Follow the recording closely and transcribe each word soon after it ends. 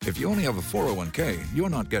If you only have a 401k, you're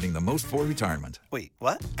not getting the most for retirement. Wait,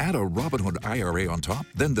 what? Add a Robinhood IRA on top,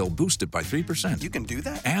 then they'll boost it by 3%. You can do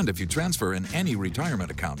that? And if you transfer in any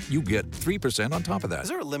retirement account, you get 3% on top of that. Is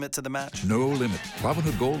there a limit to the match? No limit.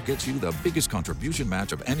 Robinhood Gold gets you the biggest contribution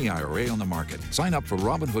match of any IRA on the market. Sign up for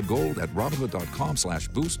Robinhood Gold at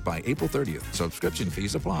Robinhood.com/boost by April 30th. Subscription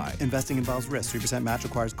fees apply. Investing involves risk. 3% match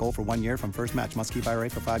requires gold for 1 year from first match. Must keep IRA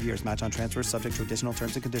for 5 years. Match on transfers subject to additional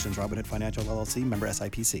terms and conditions. Robinhood Financial LLC, member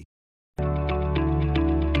SIPC.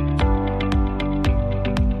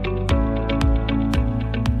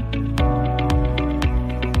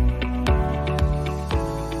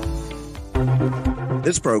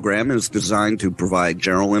 This program is designed to provide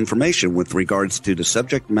general information with regards to the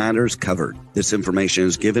subject matters covered. This information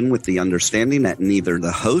is given with the understanding that neither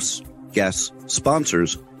the hosts, guests,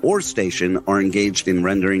 sponsors, or station are engaged in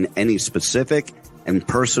rendering any specific and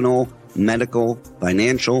personal, medical,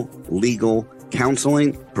 financial, legal,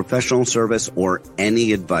 counseling, professional service, or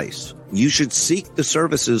any advice. You should seek the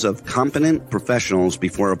services of competent professionals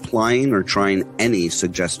before applying or trying any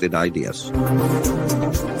suggested ideas.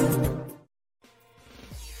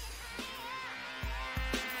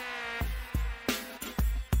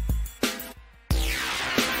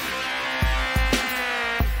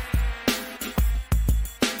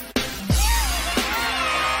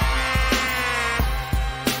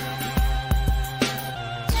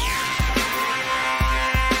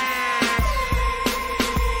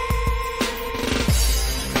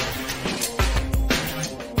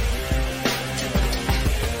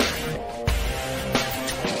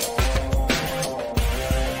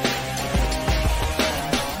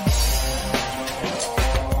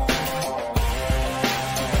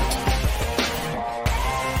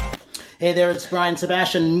 Hey there, it's Brian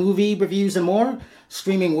Sebastian, movie reviews and more,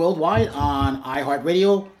 streaming worldwide on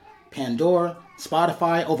iHeartRadio, Pandora,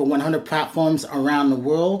 Spotify, over 100 platforms around the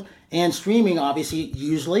world, and streaming, obviously,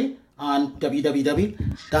 usually on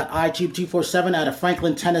www.itube247 out of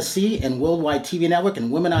Franklin, Tennessee, and Worldwide TV Network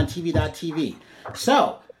and WomenOnTV.tv.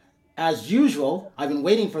 So, as usual, I've been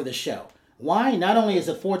waiting for this show. Why? Not only is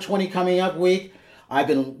it 420 coming up week, I've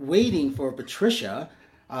been waiting for Patricia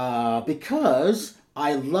because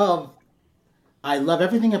I love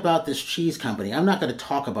everything about this cheese company. I'm not going to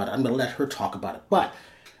talk about it. I'm going to let her talk about it. But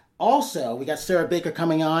also, we got Sarah Baker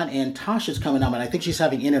coming on, and Tasha's coming on, and I think she's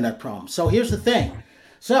having internet problems. So here's the thing.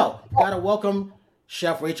 So, got to welcome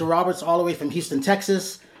Chef Rachel Roberts all the way from Houston,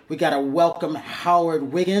 Texas. We got to welcome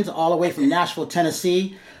Howard Wiggins all the way from Nashville,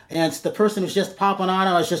 Tennessee. And it's the person who's just popping on,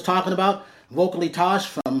 I was just talking about, Vocally Tosh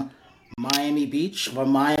from Miami Beach, from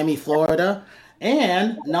Miami, Florida.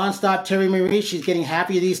 And nonstop Terry Marie, she's getting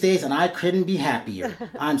happier these days, and I couldn't be happier.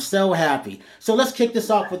 I'm so happy. So let's kick this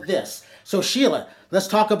off with this. So Sheila, let's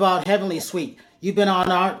talk about Heavenly Sweet. You've been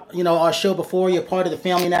on our show before. You're part of the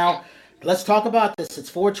family now. Let's talk about this. It's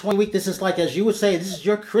 420 week. This is like, as you would say, this is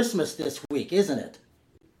your Christmas this week, isn't it?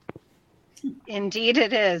 Indeed,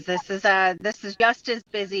 it is. This is just as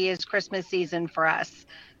busy as Christmas season for us.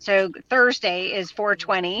 So Thursday is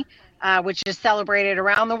 420. Which is celebrated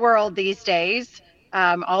around the world these days.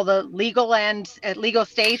 All the legal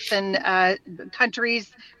states and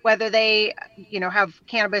countries, whether they, have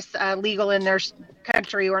cannabis legal in their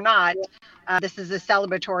country or not, this is a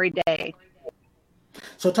celebratory day.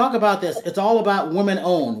 So talk about this. It's all about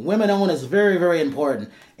women-owned. Women-owned is very, very important.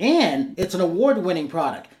 And it's an award-winning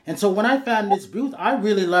product. And so when I found this booth, I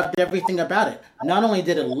really loved everything about it. Not only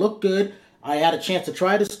did it look good, I had a chance to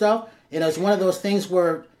try this stuff. And it was one of those things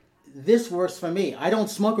where this works for me. I don't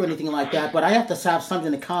smoke or anything like that, but I have to have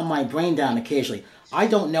something to calm my brain down occasionally. I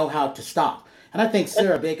don't know how to stop. And I think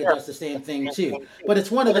Sarah Baker does the same thing too. But it's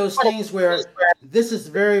one of those things where this is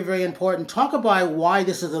very, very important. Talk about why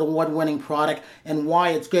this is an award-winning product and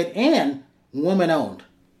why it's good and woman-owned.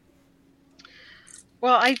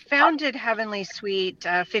 Well, I founded Heavenly Sweet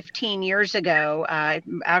 15 years ago.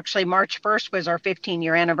 Actually, March 1st was our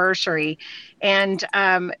 15-year anniversary. And,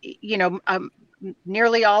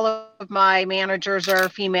 nearly all of my managers are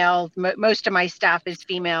female. Most of my staff is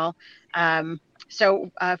female.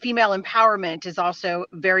 So female empowerment is also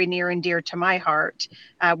very near and dear to my heart,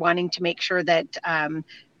 wanting to make sure that,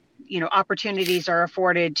 opportunities are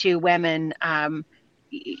afforded to women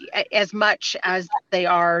as much as they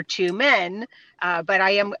are to men. But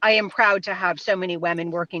I am proud to have so many women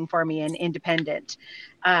working for me and independent.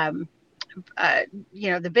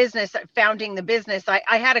 Founding the business,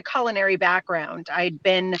 I had a culinary background. I'd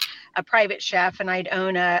been a private chef and I'd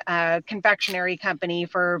own a confectionery company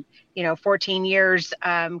for, 14 years,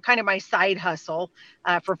 kind of my side hustle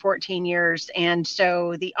for 14 years. And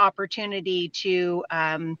so the opportunity to,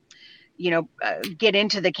 get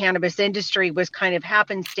into the cannabis industry was kind of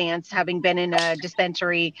happenstance, having been in a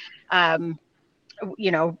dispensary, that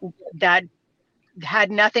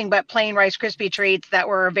had nothing but plain Rice Krispie treats that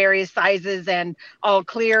were various sizes and all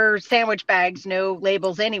clear sandwich bags, no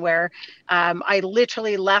labels anywhere. I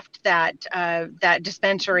literally left that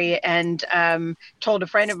dispensary and told a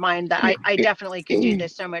friend of mine that I definitely could do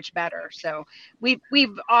this so much better. So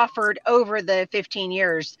we've offered over the 15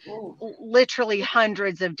 years literally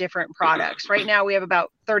hundreds of different products. Right now we have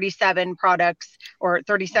about 37 products or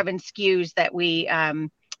 37 SKUs that we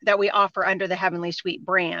offer under the Heavenly Sweet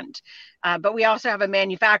brand. But we also have a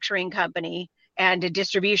manufacturing company and a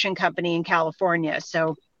distribution company in California.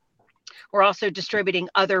 So we're also distributing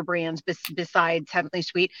other brands besides Heavenly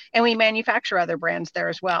Sweet, and we manufacture other brands there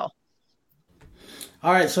as well.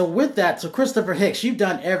 All right, so with that, so Christopher Hicks, you've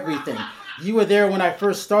done everything. You were there when I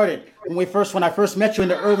first started, when I first met you in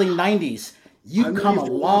the early 90s. You've come a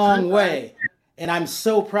long way, and I'm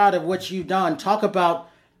so proud of what you've done. Talk about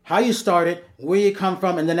how you started, where you come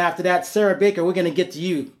from, and then after that, Sarah Baker, we're going to get to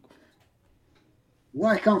you.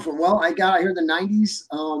 Where I come from? Well, I got out here in the 90s.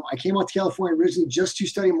 I came out to California originally just to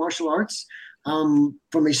study martial arts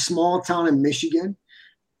from a small town in Michigan,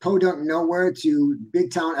 podunk nowhere, to big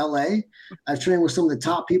town LA. I've trained with some of the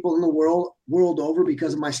top people in the world over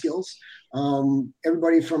because of my skills.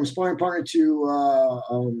 Everybody from sparring partner to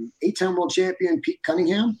 8-time world champion Pete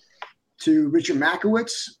Cunningham, to Richard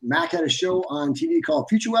Makowitz. Mac had a show on TV called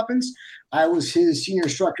Future Weapons. I was his senior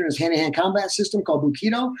instructor in his hand-to-hand combat system called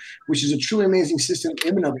Bukido, which is a truly amazing system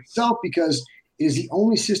in and of itself because it is the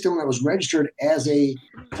only system that was registered as a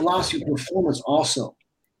philosophy of performance also.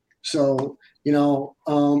 So,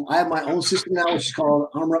 I have my own system now, which is called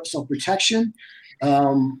Armor Up Self-Protection.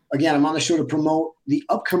 Again, I'm on the show to promote the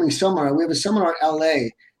upcoming seminar. We have a seminar in LA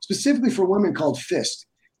specifically for women called FIST.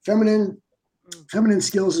 Feminine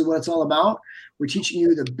skills is what it's all about. We're teaching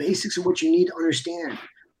you the basics of what you need to understand.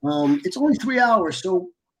 It's only 3 hours, so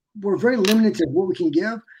we're very limited to what we can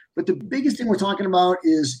give. But the biggest thing we're talking about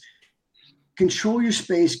is control your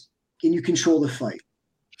space and you control the fight.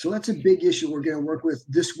 So that's a big issue we're going to work with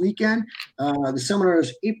this weekend. The seminar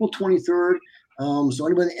is April 23rd. So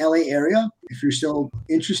anybody in the LA area, if you're still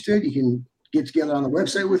interested, you can get together on the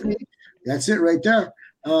website with me. That's it right there.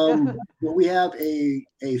 But we have a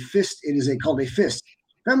FIST. It is called a FIST,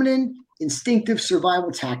 Feminine Instinctive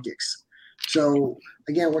Survival Tactics. So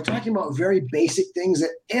again, we're talking about very basic things that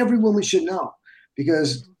every woman should know,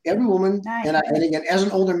 because every woman, and again, as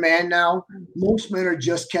an older man now, most men are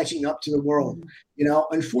just catching up to the world.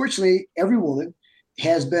 Unfortunately, every woman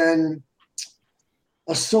has been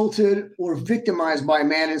assaulted or victimized by a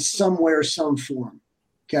man in some way or some form.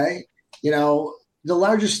 Okay, the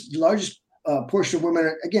largest portion of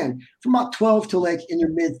women, again, from about 12 to like in your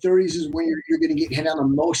mid 30s is when you're going to get hit on the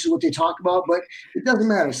most is what they talk about, but it doesn't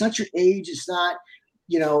matter. It's not your age. It's not,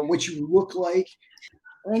 what you look like.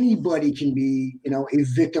 Anybody can be, a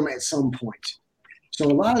victim at some point. So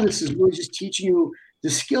a lot of this is really just teaching you the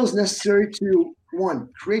skills necessary to, one,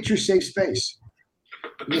 create your safe space.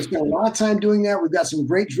 We spent a lot of time doing that. We've got some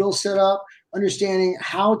great drills set up, understanding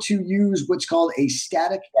how to use what's called a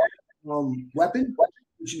static weapon,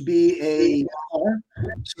 which would be a car.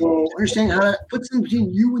 So understanding how to put something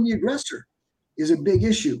between you and the aggressor is a big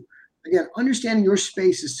issue. Again, understanding your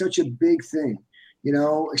space is such a big thing,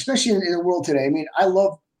 especially in the world today. I mean, I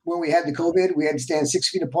love when we had the COVID, we had to stand 6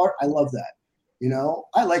 feet apart. I love that.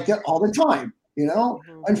 I like that all the time,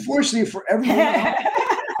 Unfortunately for everyone,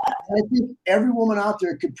 I think every woman out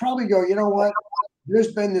there could probably go, you know what?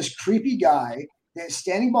 There's been this creepy guy that's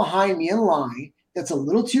standing behind me in line that's a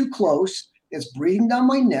little too close, that's breathing down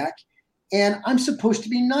my neck, and I'm supposed to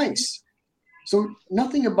be nice. So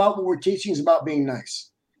nothing about what we're teaching is about being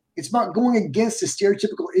nice. It's about going against the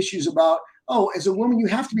stereotypical issues about, as a woman, you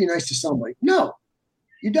have to be nice to somebody. No,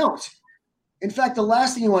 you don't. In fact, the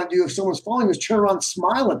last thing you want to do if someone's falling is turn around and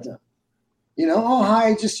smile at them.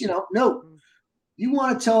 Hi, just, no. You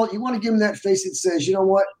want to give them that face that says, you know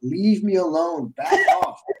what, leave me alone, back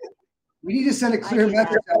off. We need to send a clear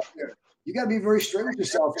message out there. You got to be very straight with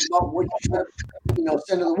yourself about what you're trying to,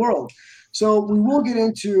 send to the world. So we will get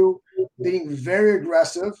into being very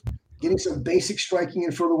aggressive, getting some basic striking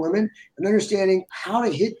in for the women, and understanding how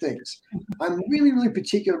to hit things. I'm really, really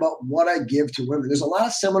particular about what I give to women. There's a lot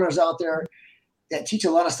of seminars out there that teach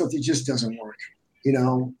a lot of stuff that just doesn't work,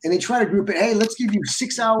 and they try to group it. Hey, let's give you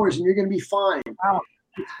 6 hours and you're going to be fine. Wow.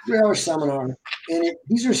 3-hour seminar. And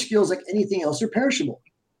these are skills like anything else. They're perishable.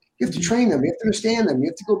 You have to train them. You have to understand them. You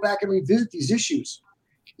have to go back and revisit these issues.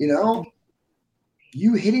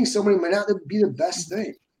 You hitting somebody might not be the best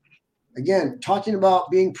thing. Again, talking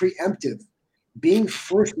about being preemptive. being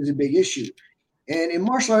first is a big issue. And in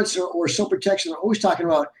martial arts or self-protection, they're always talking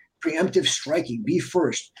about preemptive striking, be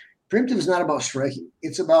first. Preemptive is not about striking.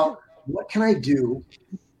 It's about what can I do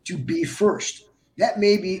to be first? That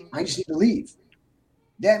may be, I just need to leave.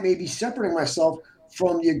 That may be separating myself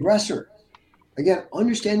from the aggressor. Again,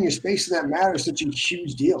 understanding your space in that matter is such a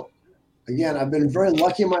huge deal. Again, I've been very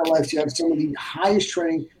lucky in my life to have some of the highest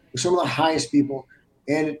training with some of the highest people.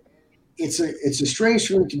 And it's a strange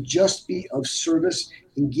feeling to just be of service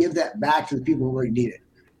and give that back to the people who really need it.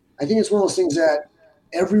 I think it's one of those things that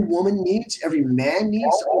every woman needs, every man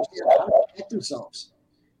needs to understand how to protect themselves.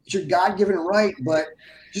 It's your God-given right, but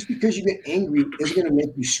just because you get angry isn't going to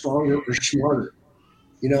make you stronger or smarter.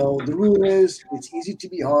 You know, the rule is it's easy to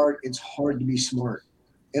be hard, it's hard to be smart.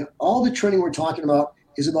 And all the training we're talking about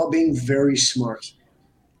is about being very smart.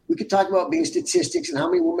 We could talk about being statistics and how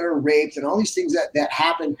many women are raped and all these things that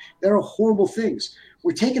happen. That are horrible things.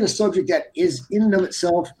 We're taking a subject that is in and of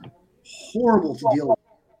itself horrible to deal with.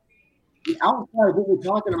 The outside of what we're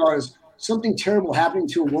talking about is something terrible happening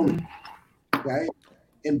to a woman, okay?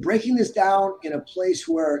 And breaking this down in a place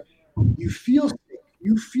where you feel safe,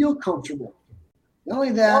 you feel comfortable. Not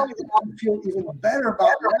only that, you feel even better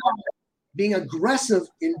about being aggressive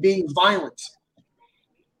in being violent.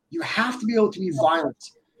 You have to be able to be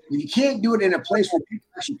violent. If you can't do it in a place where people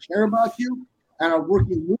actually care about you and are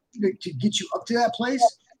working with you to get you up to that place,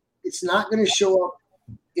 it's not going to show up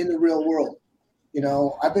in the real world. You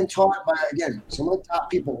know, I've been taught by, again, some of the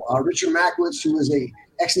top people. Richard Makowitz, who was a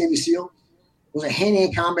ex-Navy SEAL, was a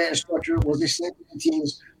hand-to-hand combat instructor, was a sniper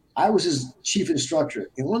teams. I was his chief instructor.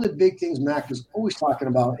 And one of the big things Mac was always talking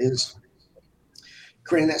about is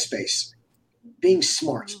creating that space, being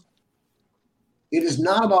smart. It is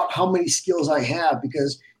not about how many skills I have,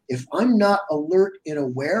 because if I'm not alert and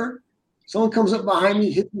aware, someone comes up behind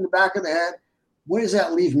me, hits me in the back of the head, where does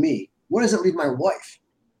that leave me? Where does it leave my wife?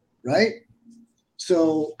 Right?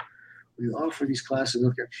 So we offer these classes.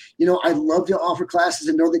 Okay. You know, I'd love to offer classes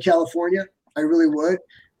in Northern California. I really would,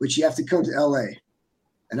 but you have to come to LA.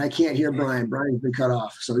 And I can't hear Brian. Brian's been cut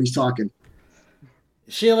off, so he's talking.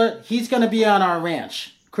 Sheila, he's going to be on our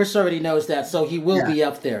ranch. Chris already knows that, so he will be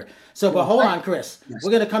up there. So, but hold on, Chris. Yes.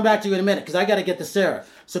 We're going to come back to you in a minute because I got to get to Sarah.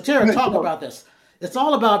 So, Tara, talk about this. It's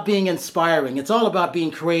all about being inspiring. It's all about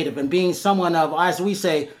being creative and being someone of, as we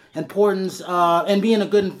say, importance and being a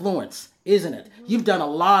good influence, isn't it? You've done a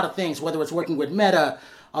lot of things, whether it's working with Meta,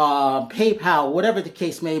 PayPal, whatever the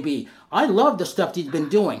case may be. I love the stuff that you've been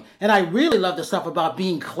doing, and I really love the stuff about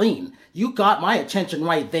being clean. You got my attention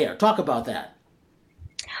right there. Talk about that.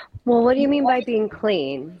 Well, what do you mean by being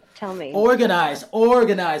clean? Tell me. Organized.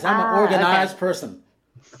 I'm an organized person.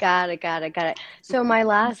 Got it. So my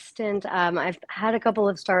last stint, I've had a couple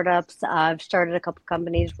of startups. I've started a couple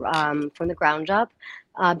companies from the ground up,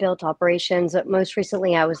 built operations. Most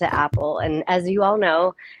recently, I was at Apple. And as you all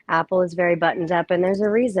know, Apple is very buttoned up, and there's a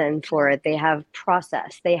reason for it. They have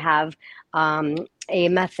process. They have a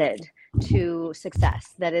method to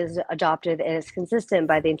success that is adopted and is consistent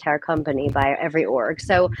by the entire company, by every org.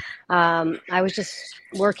 So I was just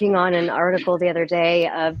working on an article the other day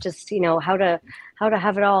of just, how to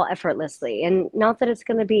have it all effortlessly. And not that it's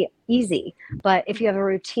going to be easy, but if you have a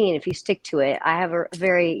routine, if you stick to it, I have a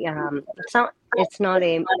very, it's not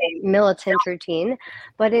a militant routine,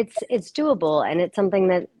 but it's doable. And it's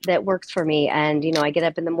something that works for me. And, I get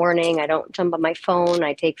up in the morning, I don't jump on my phone.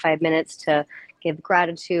 I take 5 minutes to give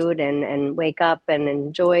gratitude and wake up and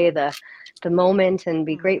enjoy the moment and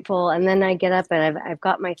be grateful. And then I get up and I've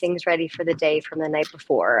got my things ready for the day from the night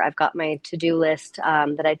before. I've got my to-do list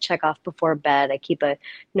that I check off before bed. I keep a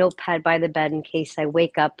notepad by the bed in case I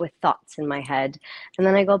wake up with thoughts in my head. And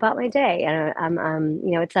then I go about my day. And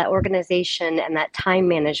it's that organization and that time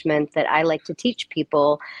management that I like to teach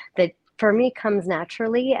people that for me comes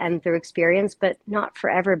naturally and through experience, but not for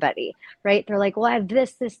everybody, right? They're like, well, I have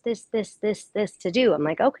this to do. I'm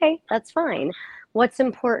like, okay, that's fine. What's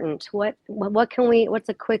important? What's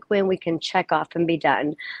a quick win we can check off and be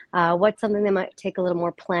done? What's something that might take a little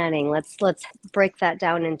more planning? Let's break that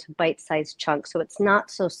down into bite-sized chunks so it's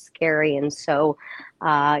not so scary and so,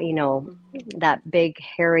 that big,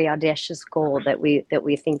 hairy, audacious goal that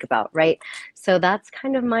we think about, right? So that's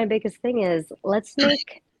kind of my biggest thing is let's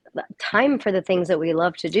make time for the things that we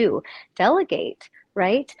love to do. Delegate,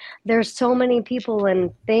 right? There's so many people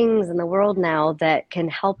and things in the world now that can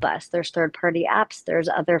help us. There's third-party apps. There's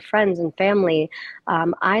other friends and family.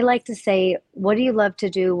 I like to say, what do you love to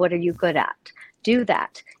do? What are you good at? Do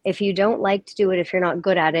that. If you don't like to do it, if you're not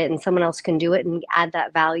good at it and someone else can do it and add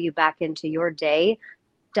that value back into your day,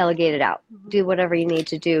 delegate it out. Do whatever you need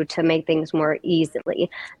to do to make things more easily.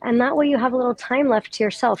 And that way you have a little time left to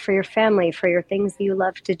yourself, for your family, for your things that you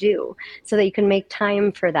love to do, so that you can make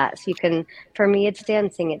time for that. So you can, for me, it's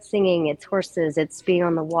dancing, it's singing, it's horses, it's being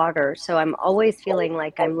on the water. So I'm always feeling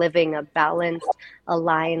like I'm living a balanced,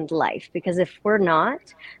 aligned life, because if we're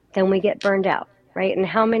not, then we get burned out. Right. And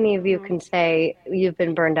how many of you can say you've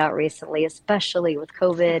been burned out recently, especially with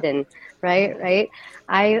COVID and right.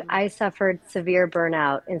 I suffered severe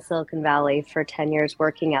burnout in Silicon Valley for 10 years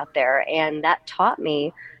working out there. And that taught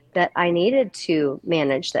me that I needed to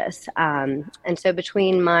manage this. And so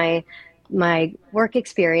between my work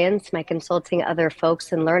experience, my consulting other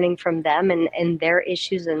folks and learning from them and their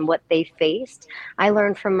issues and what they faced, I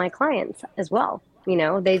learned from my clients as well. You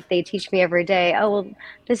know, they teach me every day, oh, well,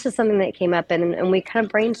 this is something that came up, and we kind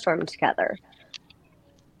of brainstorm together.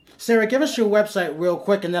 Sarah, give us your website real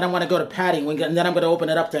quick, and then I want to go to Patty, and then I'm going to open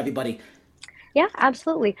it up to everybody. Yeah,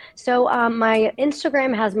 absolutely. So my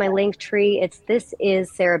Instagram has my link tree. This is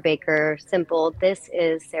Sarah Baker, simple. This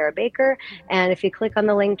is Sarah Baker. And if you click on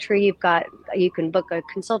the link tree, you can book a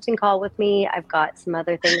consulting call with me. I've got some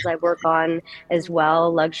other things I work on as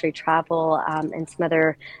well, luxury travel, and some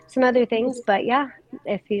other things. But yeah,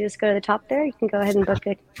 if you just go to the top there, you can go ahead and book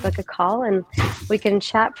a call, and we can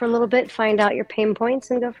chat for a little bit, find out your pain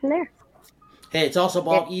points, and go from there. Hey, it's also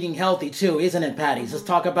about eating healthy too, isn't it, Patty? Let's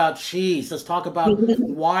talk about cheese. Let's talk about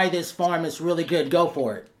why this farm is really good. Go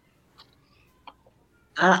for it.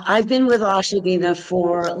 I've been with Achadinha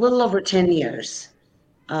for a little over 10 years.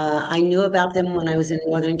 I knew about them when I was in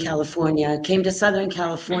Northern California. Came to Southern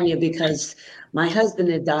California because my husband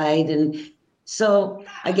had died. And so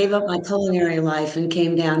I gave up my culinary life and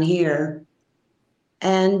came down here.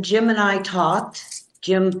 And Jim and I talked.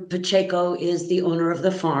 Jim Pacheco is the owner of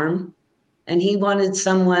the farm. And he wanted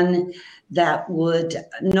someone that would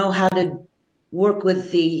know how to work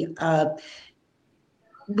with the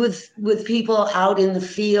with people out in the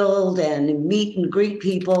field and meet and greet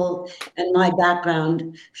people. And my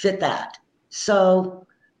background fit that. So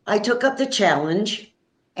I took up the challenge,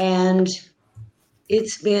 and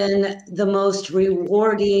it's been the most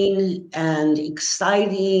rewarding and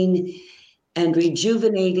exciting and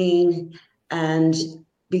rejuvenating. And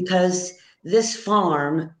because this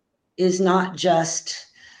farm is not just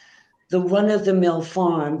the run-of-the-mill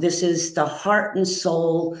farm. This is the heart and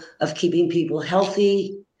soul of keeping people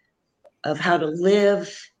healthy, of how to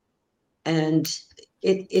live. And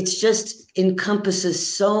it's just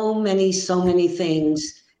encompasses so many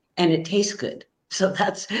things, and it tastes good. So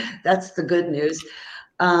that's the good news.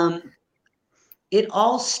 It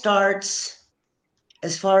all starts,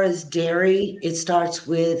 as far as dairy, it starts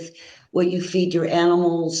with what you feed your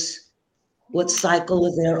animals, what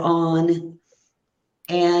cycle they're on.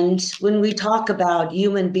 And when we talk about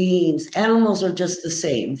human beings, animals are just the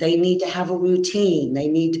same. They need to have a routine. They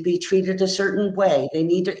need to be treated a certain way. They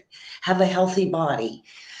need to have a healthy body.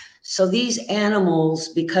 So these animals,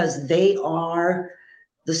 because they are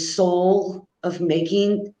the soul of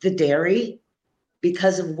making the dairy,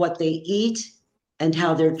 because of what they eat and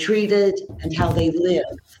how they're treated and how they live.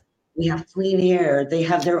 We have clean air. They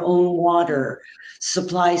have their own water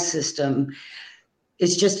supply system.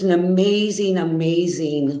 It's just an amazing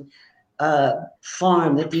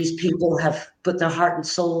farm that these people have put their heart and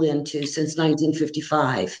soul into since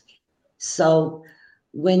 1955. So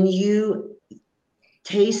when you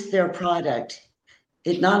taste their product,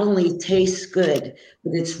 it not only tastes good,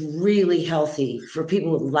 but it's really healthy for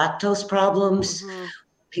people with lactose problems,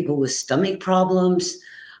 people with stomach problems.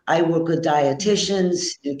 I work with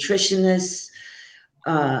dietitians, nutritionists,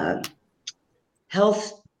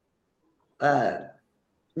 health,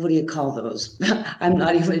 what do you call those? I'm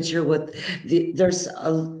not even sure what there's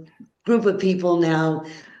a group of people now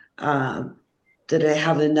that I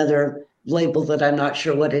have another label that I'm not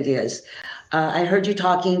sure what it is. I heard you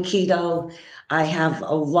talking keto. I have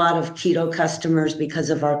a lot of keto customers because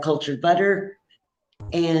of our cultured butter.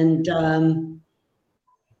 And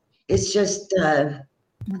it's just,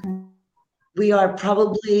 we are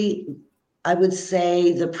probably, I would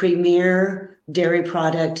say, the premier dairy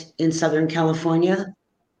product in Southern California.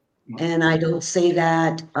 And I don't say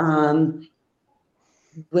that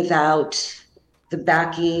without the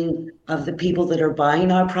backing of the people that are buying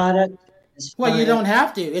our product. Well, you don't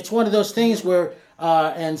have to. It's one of those things where,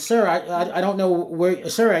 and Sarah, I don't know where,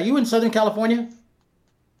 Sarah, are you in Southern California?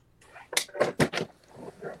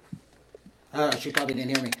 She probably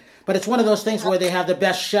didn't hear me. But it's one of those things where they have the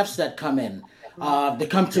best chefs that come in. They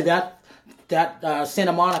come to that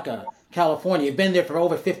Santa Monica, California. You've been there for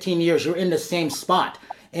over 15 years. You're in the same spot.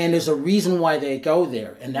 And there's a reason why they go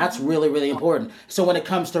there. And that's really, really important. So when it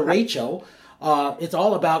comes to Rachel, it's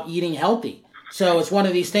all about eating healthy. So it's one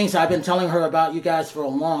of these things I've been telling her about you guys for a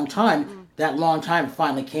long time. That long time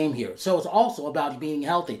finally came here. So it's also about being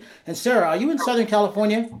healthy. And Sarah, are you in Southern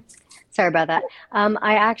California? Sorry about that.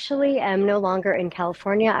 I actually am no longer in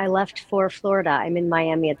California. I left for Florida. I'm in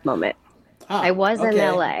Miami at the moment. I was in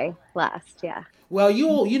LA last, yeah. Well,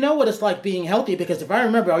 you know what it's like being healthy, because if I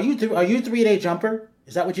remember, are you a 3-day jumper?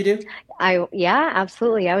 Is that what you do? Yeah,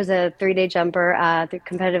 absolutely. I was a 3-day jumper,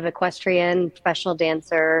 competitive equestrian, professional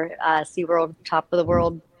dancer, SeaWorld, top of the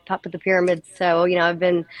world, top of the pyramids. So, I've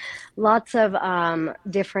been lots of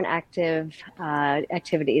different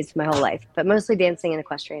activities my whole life, but mostly dancing and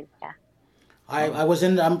equestrian. Yeah. I was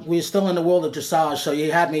we were still in the world of dressage, so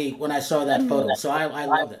you had me when I saw that photo. So I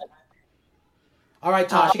love it. All right,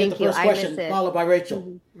 Tosh, you get the first question, followed by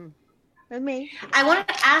Rachel. With me. I wanted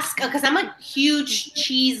to ask, because I'm a huge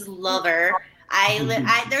cheese lover.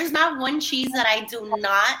 There's not one cheese that I do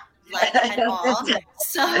not like at all.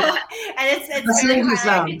 So, and it's very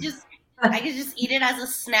hard. I could just eat it as a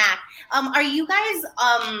snack. Are you guys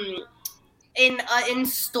in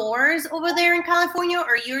stores over there in California,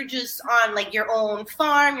 or you're just on like your own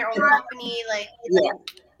farm, your own company? Like,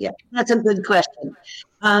 yeah, that's a good question.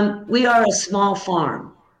 We are a small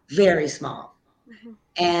farm, very small,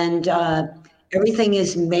 and everything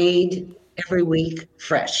is made every week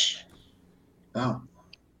fresh. Wow.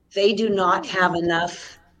 They do not have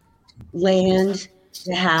enough land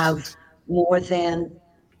to have more than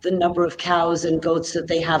the number of cows and goats that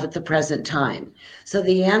they have at the present time. So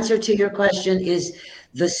the answer to your question is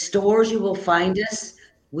the stores you will find us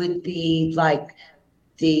would be like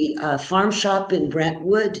the farm shop in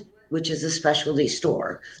Brentwood, which is a specialty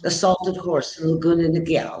store, the Salted Horse in Laguna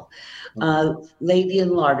Niguel, Lady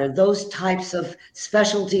and Larder, those types of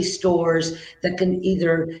specialty stores that can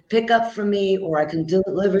either pick up from me or I can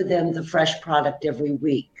deliver them the fresh product every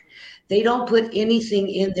week. They don't put anything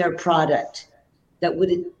in their product that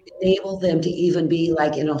would enable them to even be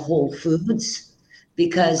like in a Whole Foods,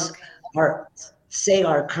 because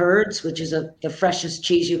our curds, which is the freshest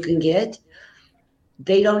cheese you can get,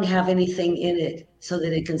 they don't have anything in it so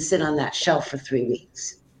that it can sit on that shelf for 3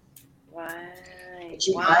 weeks. Wow,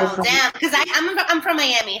 damn! Because I'm from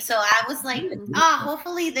Miami, so I was like,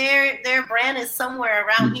 hopefully their brand is somewhere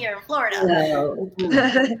around here in Florida. No.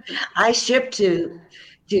 I ship to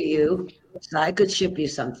you, so I could ship you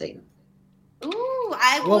something. Ooh,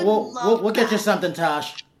 I would love we'll get you something,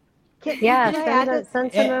 Tosh. Yeah,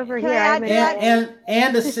 send some over here.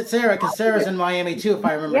 And to Sarah, because Sarah's in Miami too, if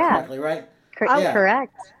I remember correctly, right?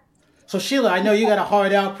 Correct. So Sheila, I know you got to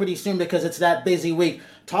hard out pretty soon because it's that busy week.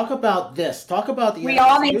 Talk about this. Talk about the. You're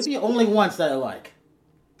the only ones that I like.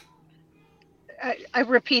 I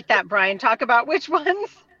repeat that, Brian. Talk about which ones?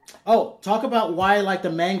 Oh, talk about why I like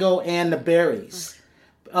the mango and the berries.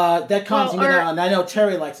 That comes, and I know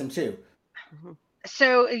Terry likes them too.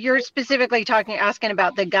 So you're specifically asking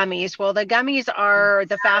about the gummies. Well, the gummies are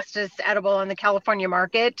the fastest edible on the California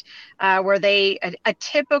market, where a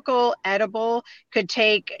typical edible could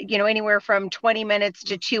take, anywhere from 20 minutes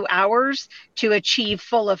to 2 hours to achieve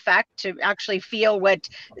full effect, to actually feel what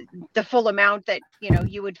the full amount that,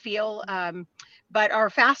 you would feel. But our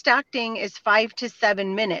fast acting is 5 to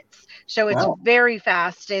 7 minutes. So it's very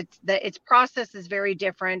fast. Its process is very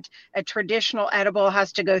different. A traditional edible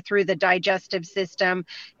has to go through the digestive system,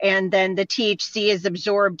 and then the THC is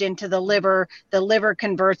absorbed into the liver. The liver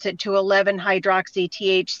converts it to 11-hydroxy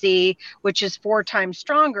THC, which is 4 times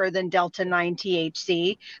stronger than Delta 9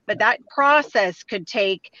 THC. But that process could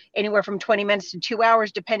take anywhere from 20 minutes to 2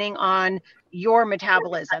 hours, depending on your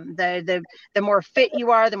metabolism. The more fit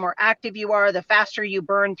you are, the more active you are, the faster you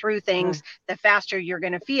burn through things, the faster you're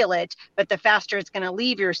going to feel it, but the faster it's going to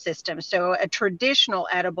leave your system. So a traditional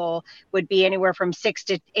edible would be anywhere from 6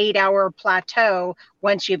 to 8 hour plateau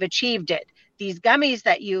once you've achieved it. These gummies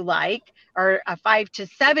that you like are a 5 to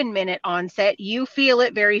 7 minute onset. You feel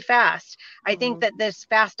it very fast. I think that this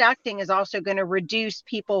fast acting is also going to reduce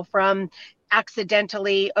people from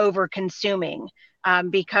accidentally over consuming.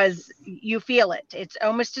 Because you feel it. It's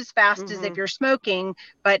almost as fast as if you're smoking,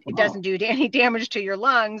 but it doesn't do any damage to your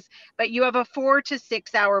lungs. But you have a 4 to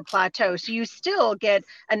 6 hour plateau. So you still get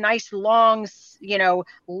a nice long,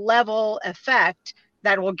 level effect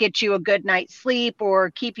that will get you a good night's sleep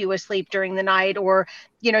or keep you asleep during the night, or,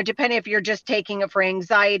 depending if you're just taking it for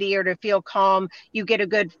anxiety or to feel calm, you get a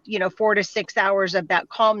good, 4 to 6 hours of that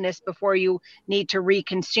calmness before you need to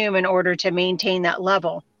reconsume in order to maintain that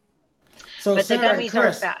level. So but Sarah, the gummies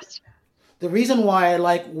Chris, are fast. The reason why I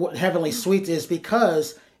like Heavenly Sweets is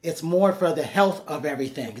because It's more for the health of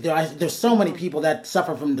everything. There's so many people that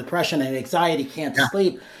suffer from depression and anxiety, can't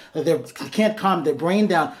sleep, they can't calm their brain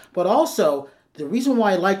down. But also, the reason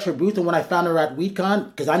why I liked her booth and when I found her at WeedCon,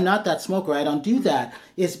 because I'm not that smoker, I don't do that,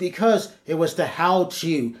 is because it was the how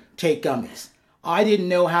to take gummies. I didn't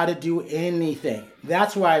know how to do anything.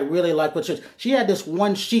 That's why I really like what she had this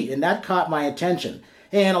one sheet, and that caught my attention.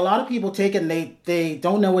 And a lot of people take it and they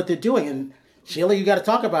don't know what they're doing. And Sheila, you got to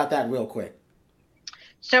talk about that real quick.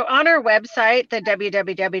 So on our website, the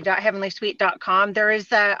www.heavenlysweet.com, there is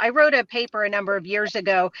I wrote a paper a number of years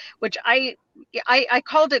ago, which I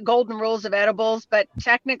called it Golden Rules of Edibles, but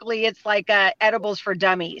technically it's like edibles for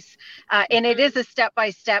dummies. And it is a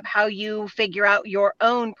step-by-step how you figure out your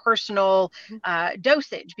own personal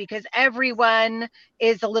dosage, because everyone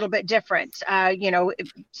is a little bit different.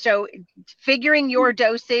 So figuring your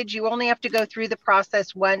dosage, you only have to go through the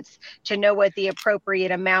process once to know what the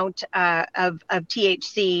appropriate amount of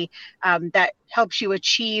THC that helps you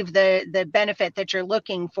achieve the benefit that you're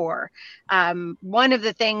looking for. One of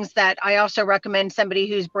the things that I also recommend somebody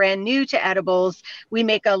who's brand new to edibles, we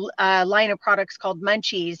make a line of products called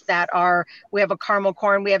Munchies we have a caramel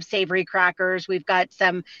corn, we have savory crackers, we've got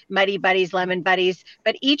some Muddy Buddies, Lemon Buddies,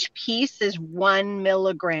 but each piece is 1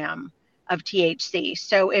 milligram of THC.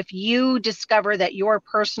 So if you discover that your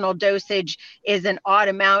personal dosage is an odd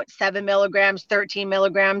amount, 7 milligrams, 13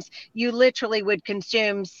 milligrams, you literally would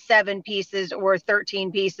consume 7 pieces or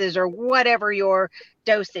 13 pieces or whatever your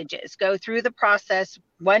dosage is. Go through the process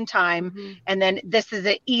one time, and then this is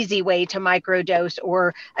an easy way to microdose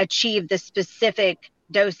or achieve the specific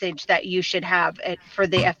dosage that you should have for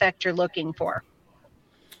the effect you're looking for.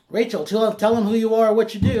 Rachel, tell them who you are,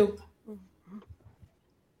 what you do.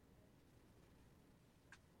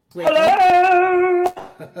 Hello,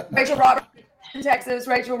 Rachel Roberts in Texas.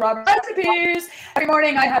 Rachel Roberts recipes. Every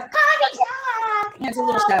morning I have it's a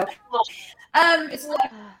little show. It's a lot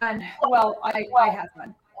of fun. Well, I have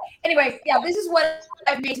fun. Anyway, yeah, this is what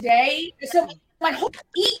I've made today. So my whole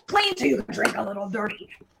eat clean to drink a little dirty.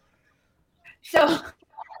 So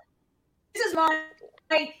this is my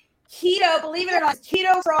keto. Believe it or not,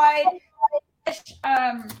 keto fried.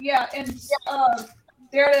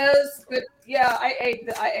 There it is. But yeah, I ate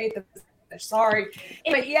the sorry.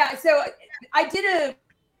 Anyway, yeah, so I did a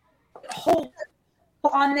whole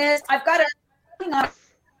on this. I've got a on.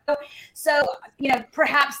 So,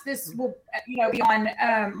 perhaps this will, be on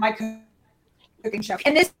my cooking show.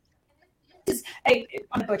 And this is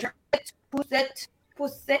on the butcher.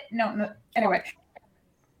 No. Anyway,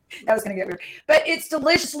 that was going to get weird. But it's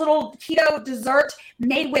delicious little keto dessert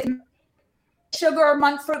made with sugar,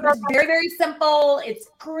 monk fruit. It's very, very simple. It's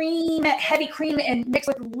cream, heavy cream, and mixed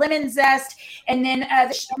with lemon zest, and then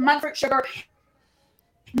the monk fruit sugar.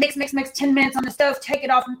 Mix 10 minutes on the stove. Take it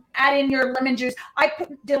off. Add in your lemon juice.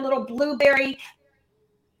 Did a little blueberry.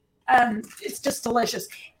 It's just delicious.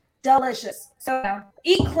 So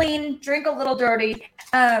eat clean, drink a little dirty.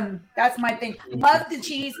 That's my thing. Love the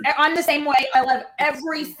cheese. I'm the same way. I love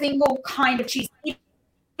every single kind of cheese, even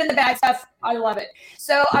the bad stuff. I love it.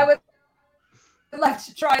 So I would like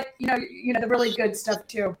to try, the really good stuff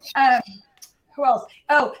too. Who else?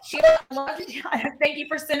 Oh, Sheila, thank you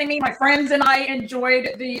for sending me. My friends and I enjoyed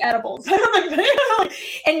the edibles.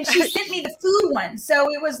 And she sent me the food one.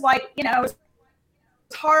 So it was like, it was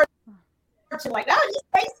hard to like, oh, it just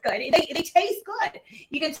tastes good. They taste good.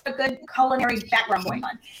 You can see a good culinary background going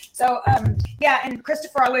on. So, and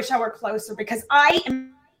Christopher, I wish I were closer because I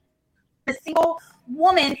am a single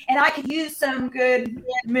woman and I could use some good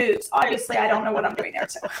moves. Obviously, I don't know what I'm doing there,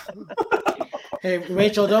 so. Hey,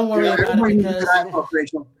 Rachel, don't worry about it because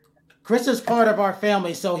Chris is part of our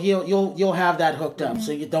family, so you'll have that hooked up.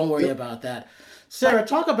 So you don't worry about that. Sarah,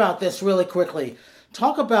 talk about this really quickly.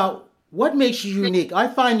 Talk about what makes you unique. I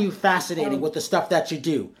find you fascinating with the stuff that you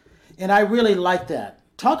do, and I really like that.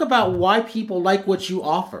 Talk about why people like what you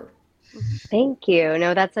offer. Thank you.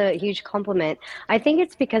 No, that's a huge compliment. I think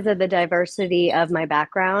it's because of the diversity of my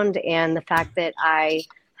background and the fact that I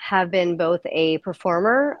have been both a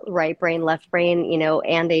performer, right brain, left brain,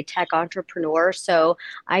 and a tech entrepreneur. So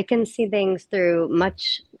I can see things through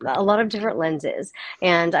a lot of different lenses.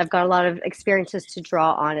 And I've got a lot of experiences to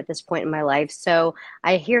draw on at this point in my life. So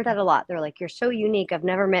I hear that a lot. They're like, you're so unique. I've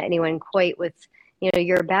never met anyone quite with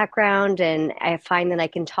your background, and I find that I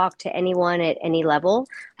can talk to anyone at any level.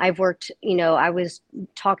 I've worked, I was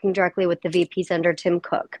talking directly with the VPs under Tim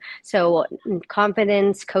Cook. So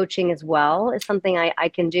confidence coaching as well is something I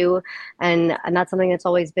can do. And that's something that's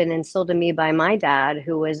always been instilled in me by my dad,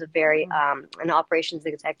 who was a very, an operations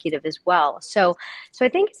executive as well. So I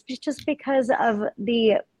think it's just because of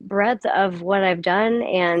the breadth of what I've done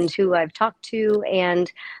and who I've talked to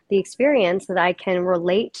and the experience that I can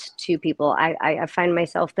relate to people. I find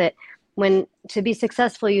myself that when to be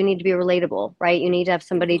successful, you need to be relatable, right? You need to have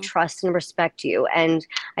somebody trust and respect you. And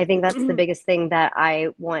I think that's the biggest thing that I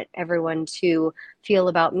want everyone to feel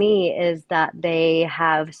about me is that they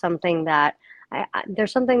have something that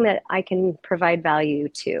there's something that I can provide value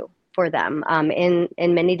to for them in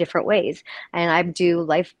many different ways. And I do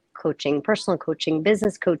life coaching, personal coaching,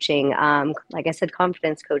 business coaching, like I said,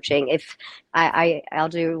 confidence coaching. If I'll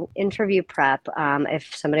do interview prep.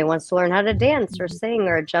 If somebody wants to learn how to dance or sing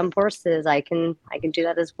or jump horses, I can do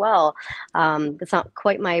that as well. It's not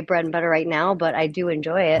quite my bread and butter right now, but I do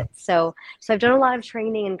enjoy it. So I've done a lot of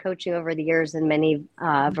training and coaching over the years in many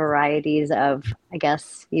varieties of, I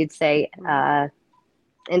guess you'd say,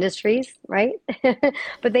 industries, right?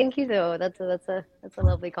 But thank you though. That's a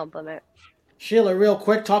lovely compliment. Sheila, real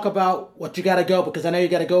quick, talk about what you got to go, because I know you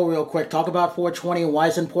got to go real quick. Talk about 420 and why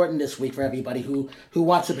it's important this week for everybody who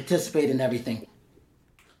wants to participate in everything.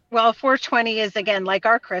 Well, 420 is, again, like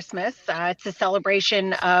our Christmas. It's a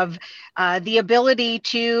celebration of the ability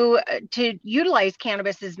to utilize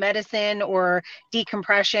cannabis as medicine or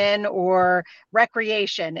decompression or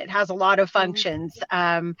recreation. It has a lot of functions.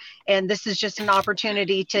 And this is just an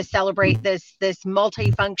opportunity to celebrate this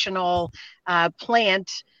multifunctional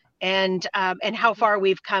plant and how far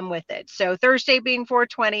we've come with it. So Thursday being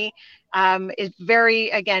 420 is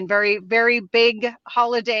very, very big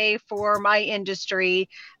holiday for my industry.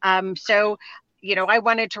 So, I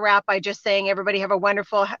wanted to wrap by just saying everybody have a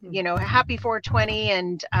wonderful, happy 420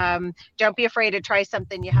 and don't be afraid to try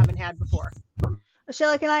something you haven't had before.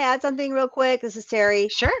 Sheila, can I add something real quick? This is Terry.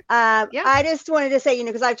 Sure. Yeah. I just wanted to say,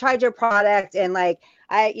 because I've tried your product and my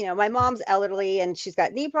mom's elderly and she's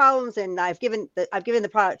got knee problems, and I've given the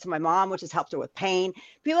product to my mom, which has helped her with pain.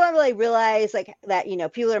 People don't really realize that,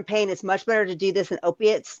 people are in pain. It's much better to do this than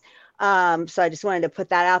opiates. So I just wanted to put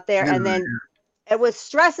that out there. And then it was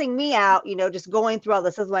stressing me out, just going through all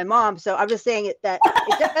this with my mom. So I'm just saying that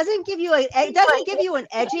it doesn't give you an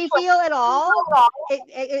edgy feel at all.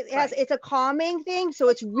 It's a calming thing. So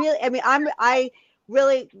it's really, I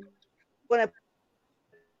really want to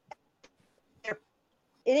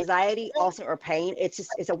anxiety also or pain.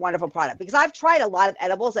 It's a wonderful product because I've tried a lot of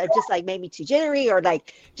edibles that just made me too jittery or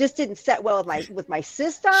just didn't set well with my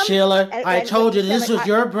system. Sheila, I told you this was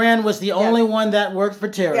your brand was the only one that worked for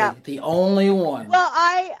Terry. Yeah. The only one. Well,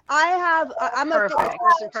 I'm a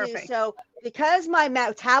fitness person too. So because my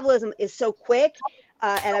metabolism is so quick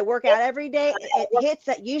and I work out every day, it hits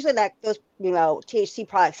that usually those THC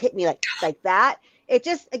products hit me like that. It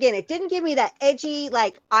just, again, it didn't give me that edgy,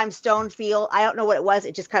 I'm stoned feel. I don't know what it was.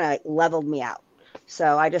 It just kind of leveled me out.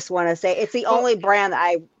 So I just want to say it's the only brand that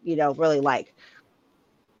I, really like.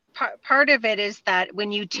 Part of it is that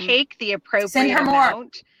when you take the appropriate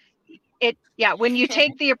amount, when you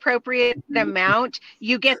take the appropriate amount,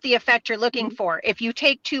 you get the effect you're looking for. If you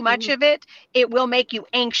take too much of it, it will make you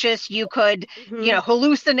anxious. You could,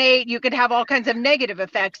 hallucinate. You could have all kinds of negative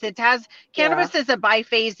effects. Cannabis is a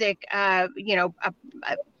biphasic,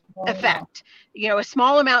 effect. A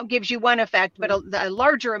small amount gives you one effect, but a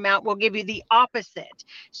larger amount will give you the opposite.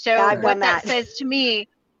 So what that says to me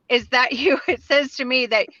is that it says to me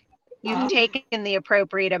that you've taken the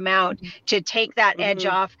appropriate amount to take that edge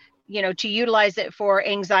off, to utilize it for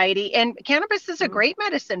anxiety. And cannabis is a great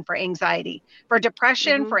medicine for anxiety, for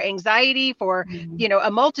depression, for anxiety, for,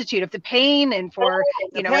 a multitude of the pain and for,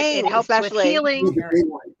 it helps with healing.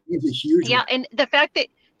 Yeah. And the fact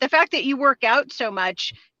that you work out so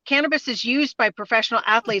much, cannabis is used by professional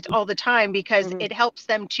athletes all the time because it helps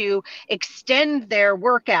them to extend their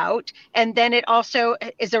workout. And then it also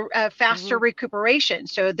is a faster recuperation.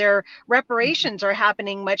 So their reparations are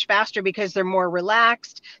happening much faster because they're more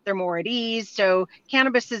relaxed, they're more at ease. So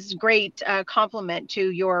cannabis is a great complement to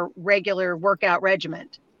your regular workout regimen.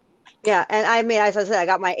 Yeah. And as I said, I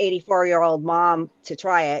got my 84-year-old mom to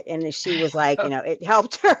try it. And she was like, it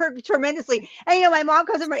helped her tremendously. And, my mom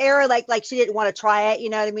comes from an era like she didn't want to try it, you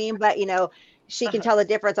know what I mean? But, she can tell the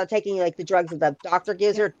difference on taking the drugs that the doctor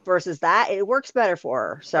gives her versus that. It works better for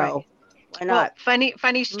her. So why not? Well,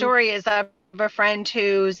 funny story is I have a friend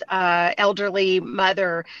whose elderly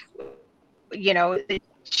mother,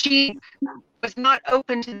 she was not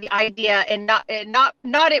open to the idea and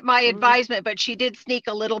not at my advisement, but she did sneak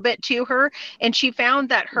a little bit to her. And she found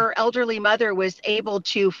that her elderly mother was able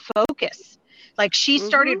to focus. She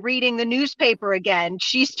started reading the newspaper again.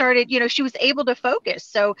 She started, she was able to focus.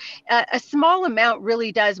 So a small amount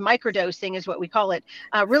really does, microdosing is what we call it,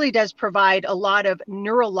 really does provide a lot of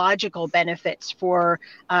neurological benefits for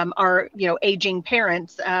our, aging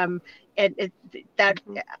parents. that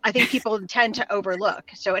I think people tend to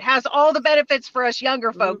overlook. So it has all the benefits for us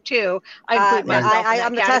younger folk too. I include myself in that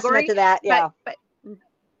I'm the category. testament to that. Yeah. But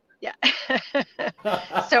yeah.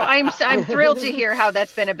 So I'm thrilled to hear how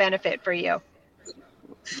that's been a benefit for you.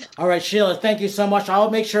 All right, Sheila, thank you so much.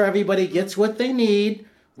 I'll make sure everybody gets what they need.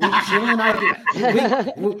 Sheila and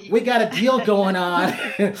I, we got a deal going on.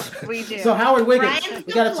 We do. So Howard Wiggins, Brian's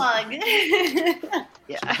we the got plug.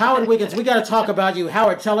 Howard Wiggins, we got to talk about you.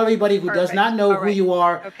 Howard, tell everybody who does not know who you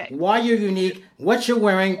are, why you're unique, what you're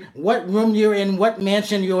wearing, what room you're in, what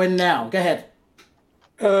mansion you're in now. Go ahead.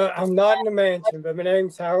 I'm not in a mansion, but my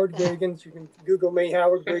name's Howard Wiggins. You can Google me,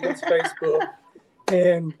 Howard Wiggins, Facebook.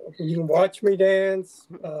 And you can watch me dance,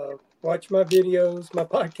 watch my videos, my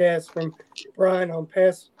podcast from Brian on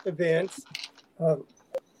past events.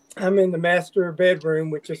 I'm in the master bedroom,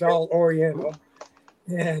 which is all Oriental.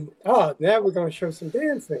 And now we're going to show some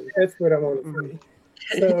dancing. That's what I want to see.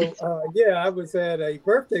 So, I was at a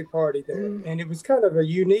birthday party there, and it was kind of a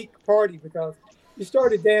unique party because you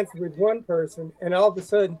started dancing with one person, and all of a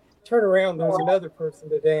sudden, turn around, there's another person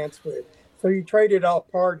to dance with. So you traded off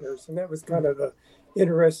partners, and that was kind of a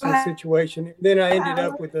interesting situation. Then I ended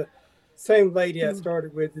up with the same lady I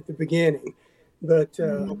started with at the beginning, but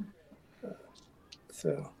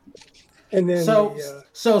so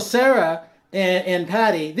Sarah and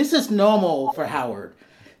Patty, this is normal for Howard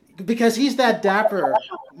because he's that dapper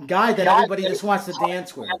guy that everybody just wants to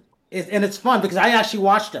dance with. And it's fun because I actually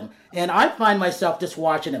watched him, and I find myself just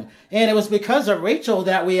watching him. And it was because of Rachel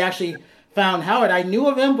that we actually found Howard. I knew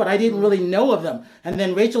of him, but I didn't really know of him. And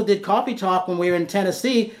then Rachel did Coffee Talk when we were in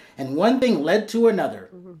Tennessee, and one thing led to another.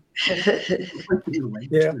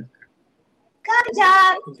 Yeah. Good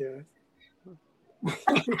job.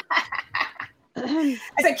 I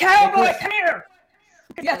said, cowboy, come here.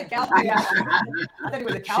 Yeah, the cowboy. I thought he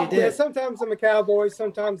was a cowboy. Yeah, sometimes I'm a cowboy,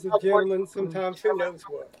 sometimes a gentleman, sometimes who knows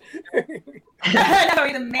what. No,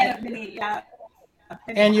 he's a man of many.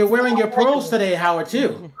 And you're wearing your pearls today, Howard,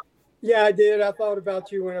 too. Yeah, I did. I thought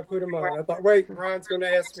about you when I put them on. I thought, wait, Ryan's going to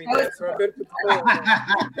ask me that, so I better put the pearls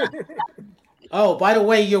on. Oh, by the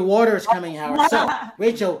way, your water is coming, Howard. So,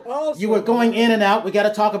 Rachel, you were going in and out. We got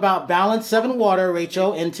to talk about Balance 7 water,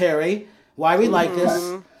 Rachel and Terry. Why we like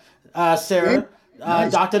this. Sarah,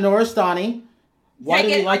 Dr. Noristani. Why do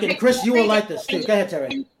we like it? And Chris, you will like this too. Go ahead,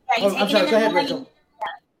 Terry. Oh, I'm sorry. Go ahead, Rachel.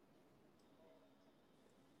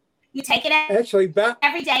 You take it every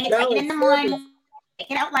day. You take it in the morning.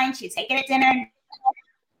 Take it at lunch. You take it at dinner.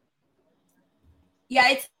 Yeah,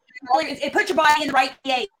 it puts your body in the right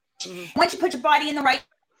pH. Once you put your body in the right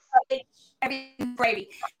pH, everything's gravy.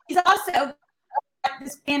 He's also got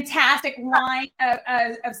this fantastic line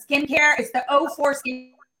of skincare. It's the 04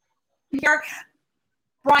 skincare.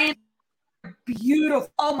 Brian, beautiful.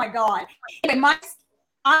 Oh my God. Anyway,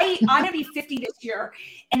 I'm gonna be 50 this year,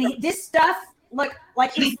 and this stuff look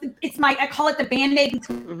like it's I call it the Band-Aid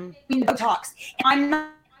between Botox. And I'm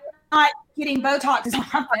not getting Botox as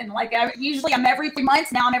often. Like usually I'm every 3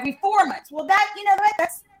 months. Now I'm every 4 months. Well, that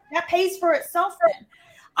pays for itself then.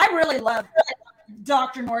 I really love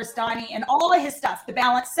Dr. Noristani and all of his stuff. The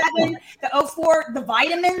Balance 7, the 04, the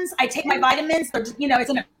vitamins. I take my vitamins. They're just, it's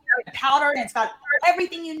in a powder and it's got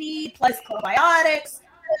everything you need plus probiotics.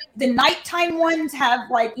 The nighttime ones have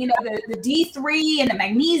the D3 and the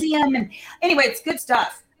magnesium, and anyway, it's good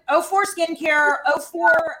stuff. 04 skincare,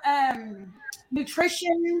 04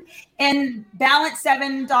 nutrition, and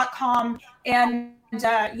balance7.com, and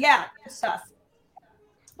good stuff.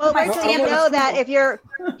 Well, Rachel, you know that if your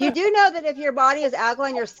body is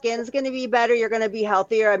alkaline, your skin's going to be better. You're going to be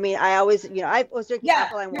healthier. I mean, I was drinking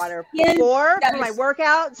alkaline water before for my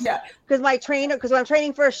workouts because when I'm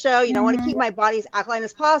training for a show, I want to keep my body as alkaline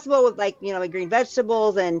as possible with my green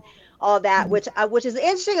vegetables and all that, which is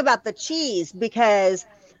interesting about the cheese because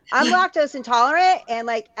I'm lactose intolerant. And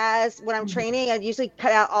when I'm training, I usually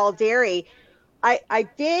cut out all dairy. I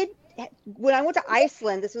did. When I went to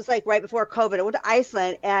Iceland, this was right before COVID, I went to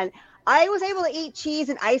Iceland and I was able to eat cheese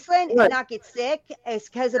in Iceland and not get sick. It's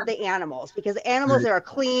because of the animals, because the animals are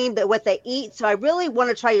clean, what they eat. So I really want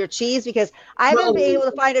to try your cheese because I haven't been able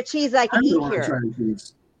to find a cheese that I can eat here.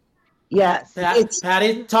 Yes.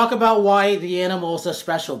 Patty, talk about why the animals are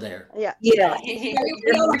special there. Yeah. We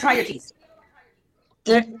want to try your cheese.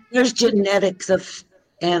 There's genetics of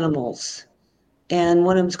animals, and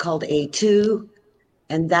one of them's called A2,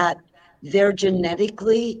 and that they're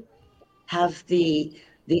genetically have the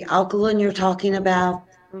alkaline you're talking about.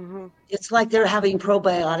 Mm-hmm. It's like they're having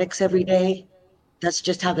probiotics every day. That's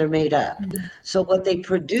just how they're made up. Mm-hmm. So what they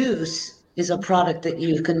produce is a product that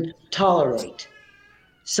you can tolerate.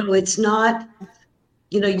 So it's not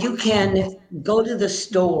you can go to the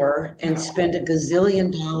store and spend a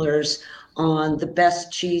gazillion dollars on the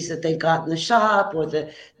best cheese that they got in the shop or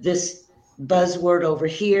this buzzword over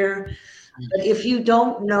here. But if you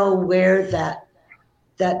don't know where that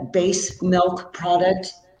base milk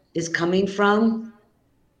product is coming from,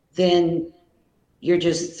 then you're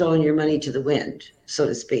just throwing your money to the wind, so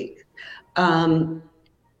to speak. One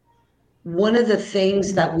of the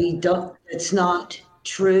things that it's not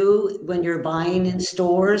true when you're buying in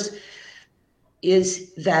stores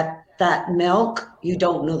is that milk, you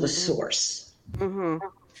don't know the source. Mm-hmm.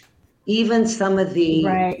 Even some of the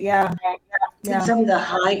some of the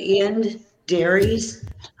high-end dairies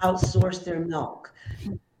outsource their milk.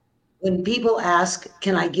 When people ask,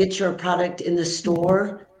 can I get your product in the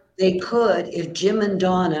store? They could if Jim and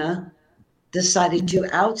Donna decided to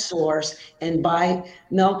outsource and buy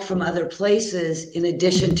milk from other places in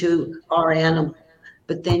addition to our animal.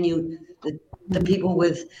 But then the people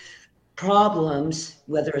with problems,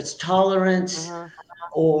 whether it's tolerance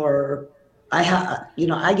or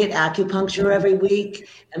I get acupuncture every week,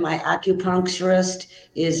 and my acupuncturist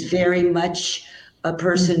is very much a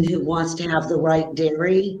person who wants to have the right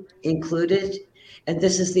dairy included, and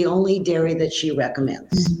this is the only dairy that she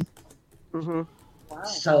recommends. Mm-hmm.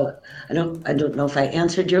 So I don't know if I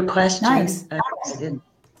answered your question. Nice.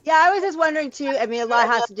 Yeah, I was just wondering too. I mean, a lot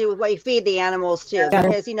has to do with what you feed the animals too,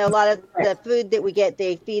 because a lot of the food that we get,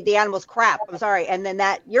 they feed the animals crap. I'm sorry, and then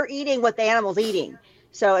that you're eating what the animal's eating.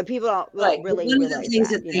 So and people don't really one realize of the things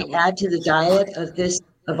that they add to the diet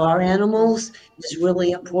of our animals is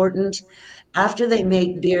really important. After they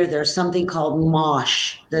make beer, there's something called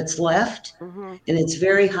mosh that's left, and it's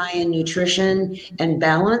very high in nutrition and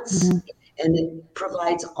balance. And it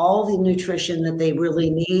provides all the nutrition that they really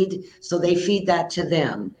need. So they feed that to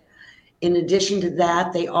them. In addition to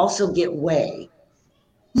that, they also get whey.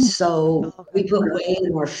 So we put whey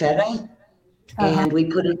in our feta and we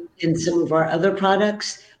put it in some of our other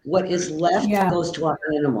products. What is left goes to our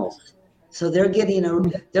animals. So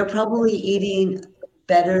they're probably eating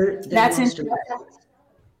better than most Americans.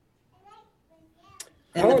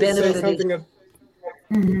 And the benefit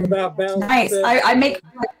about balance. Nice.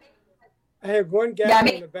 I had 1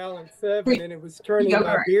 gallon of Balance 7 and it was turning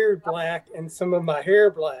my beard black and some of my hair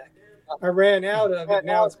black. I ran out of it.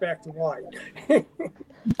 Now it's back to white.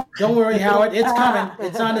 Don't worry, Howard. It's coming.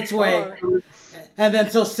 It's on its way. And then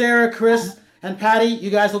so Sarah, Chris, and Patty, you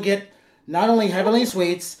guys will get not only Heavenly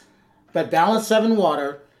Sweets, but Balance 7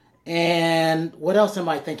 water. And what else am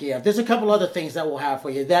I thinking of? There's a couple other things that we'll have for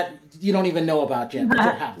you that you don't even know about yet, but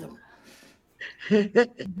you'll have them.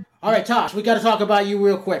 All right, Tosh, we got to talk about you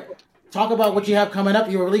real quick. Talk about what you have coming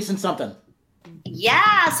up. You're releasing something.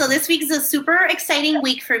 Yeah, so this week is a super exciting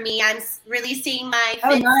week for me. I'm releasing my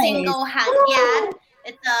fifth single, Yeah.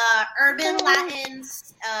 It's a urban Latin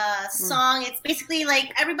song. It's basically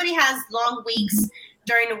like everybody has long weeks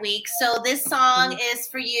during the week. So this song is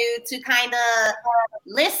for you to kind of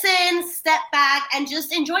listen, step back, and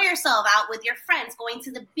just enjoy yourself out with your friends, going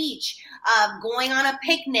to the beach, going on a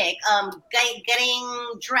picnic,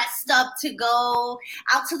 getting dressed up to go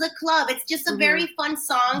out to the club. It's just a very fun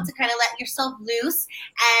song to kind of let yourself loose.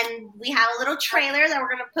 And we have a little trailer that we're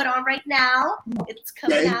going to put on right now. It's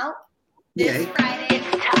coming out this Friday.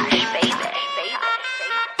 Tosh, baby.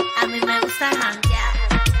 A mí me gusta janguear.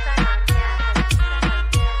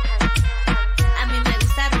 A mí me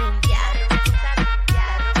gusta rumbear.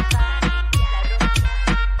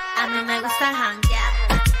 A mí me gusta janguear.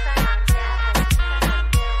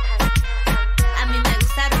 A mí me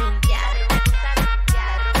gusta rumbear.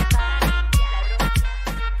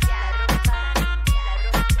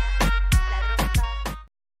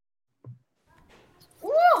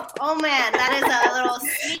 Oh man, that is a little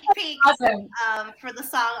sneak peek for the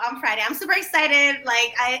song on Friday. I'm super excited.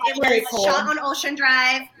 It was shot on Ocean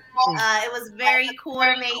Drive. It was very cool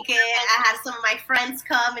to make it. I had some of my friends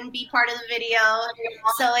come and be part of the video.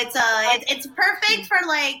 So it's perfect for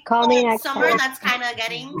summer that's kind of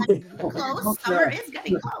getting close. Summer is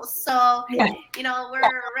getting close. So, we're ready to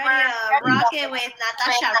rock it with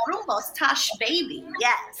Natasha Rumbos, Tosh Baby.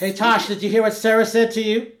 Yes. Hey, Tosh, did you hear what Sarah said to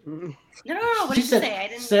you? No. What did you say? I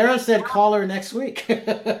didn't. Sarah said call her next week.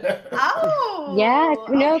 Oh. Yeah.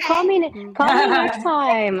 No, okay. Call me next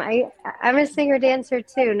time. I'm a singer dancer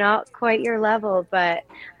too, not quite your level, but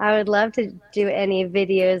I would love to do any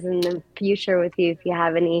videos in the future with you if you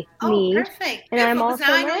have any need. Oh, perfect. And I'm also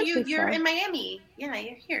now I know you're in Miami. Yeah,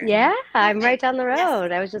 you're here. Yeah, I'm right down the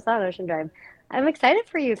road. Yes. I was just on Ocean Drive. I'm excited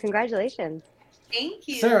for you. Congratulations. Thank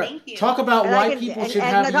you. Sarah, thank you. Talk about why people should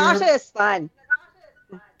have Natasha is fun.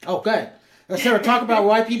 Oh, good. Sarah, talk about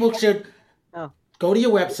why people should go to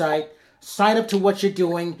your website, sign up to what you're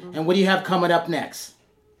doing, and what do you have coming up next?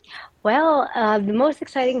 Well, the most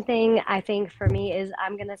exciting thing I think for me is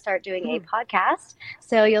I'm going to start doing a podcast.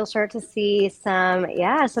 So you'll start to see some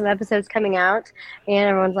episodes coming out, and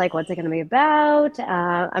everyone's like, "What's it going to be about?"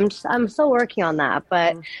 I'm still working on that,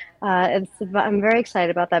 but I'm very excited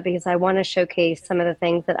about that because I want to showcase some of the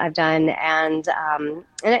things that I've done, and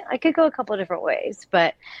I could go a couple of different ways,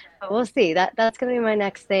 but we'll see. That's going to be my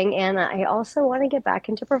next thing, and I also want to get back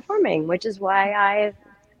into performing, which is why I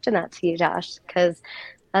mentioned that to you, Josh, because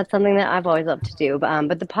that's something that I've always loved to do.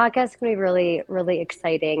 But the podcast is going to be really, really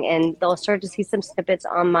exciting, and they'll start to see some snippets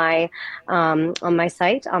on my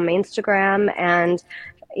site, on my Instagram, and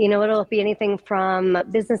it'll be anything from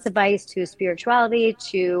business advice to spirituality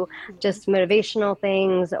to just motivational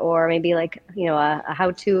things, or maybe like a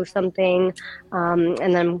how-to of something.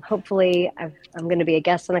 And then hopefully I'm going to be a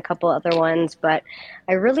guest on a couple other ones. But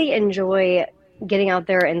I really enjoy getting out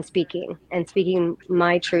there and speaking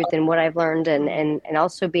my truth and what I've learned, and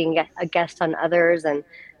also being a guest on others, and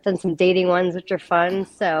done some dating ones, which are fun.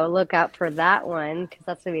 So look out for that one, because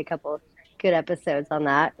that's going to be a couple of good episodes on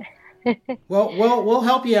that. Well, we'll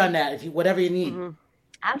help you on that whatever you need. Mm-hmm.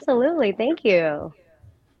 Absolutely. Thank you.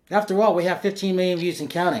 After all, we have 15 million views and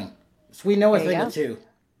counting. So we know a thing or two.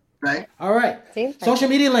 Right. All right. Social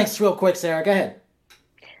media links real quick, Sarah. Go ahead.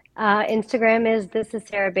 Instagram is This Is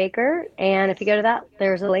Sarah Baker, and if you go to that,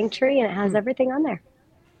 there's a link tree, and it has everything on there.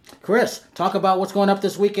 Chris, talk about what's going up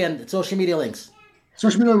this weekend. Social media links.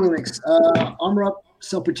 Social media links. Armor Up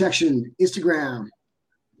Self Protection Instagram.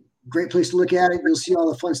 Great place to look at it. You'll see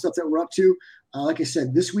all the fun stuff that we're up to. Like I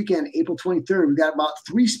said, this weekend, April 23rd, we've got about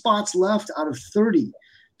 3 spots left out of 30.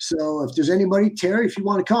 So if there's anybody, Terry, if you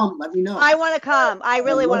want to come, let me know. I want to come. I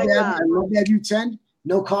really want to come. I'd love to have you attend.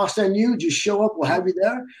 No cost on you. Just show up. We'll have you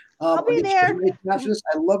there. I'll be there.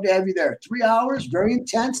 I'd love to have you there. 3 hours, very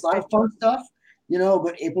intense, a lot of fun stuff.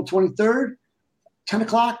 But April 23rd, 10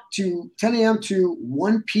 a.m. to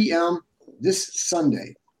 1 p.m. this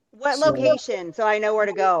Sunday. What location? So I know where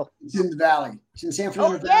to go. It's in the Valley. It's in San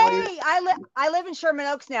Fernando Valley. Yay! I live in Sherman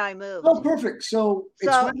Oaks now. I moved. Oh, perfect. So it's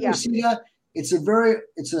right near Reseda. It's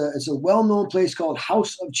a well-known place called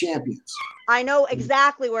House of Champions. I know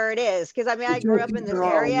exactly where it is because I grew up in this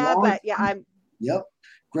area, but I'm. Yep,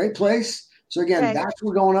 great place. So again, that's what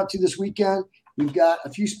we're going up to this weekend. We've got a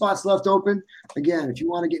few spots left open. Again, if you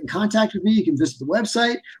want to get in contact with me, you can visit the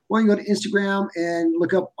website, or you can go to Instagram and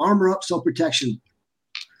look up Armor Up Self Protection.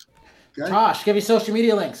 Okay. Tosh, give me social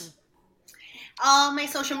media links. All my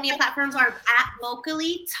social media platforms are at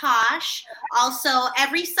Vocally Tosh. Also,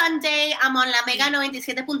 every Sunday, I'm on La Mega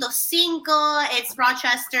 97.5. It's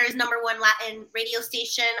Rochester's #1 Latin radio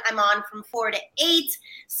station. I'm on from 4 to 8.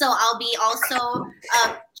 So I'll be also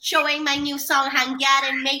showing my new song, Hanguear,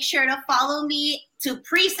 and make sure to follow me to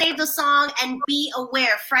pre-save the song and be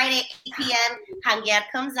aware. Friday, 8 p.m., Hanguear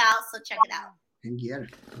comes out, so check it out. Hanguear,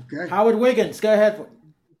 okay. Howard Wiggins, go ahead.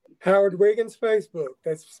 Howard Wiggins Facebook.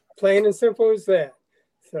 That's plain and simple as that.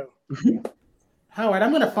 So, Howard,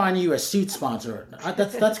 I'm going to find you a suit sponsor.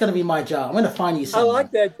 That's going to be my job. I'm going to find you something. I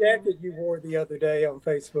like that jacket you wore the other day on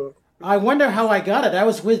Facebook. I wonder how I got it. I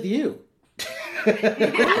was with you.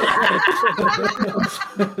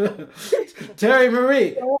 Terry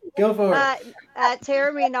Marie, go for it.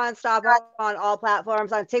 Terry Marie Nonstop on all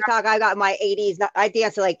platforms. On TikTok, I got my 80s. I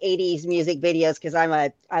dance to like 80s music videos because I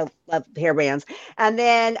love hair bands. And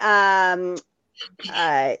then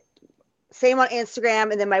same on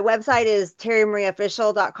Instagram. And then my website is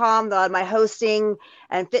terrymariaofficial.com. My hosting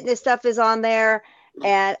and fitness stuff is on there.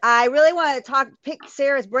 And I really want to pick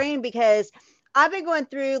Sarah's brain because I've been going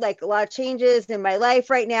through like a lot of changes in my life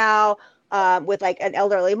right now with like an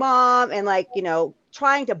elderly mom and like,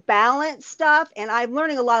 trying to balance stuff. And I'm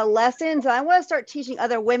learning a lot of lessons. And I want to start teaching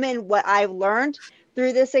other women what I've learned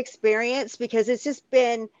through this experience because it's just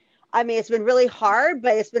been, it's been really hard,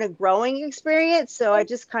 but it's been a growing experience. So I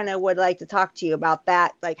just kind of would like to talk to you about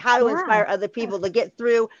that, like how to inspire other people to get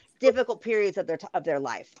through difficult periods of their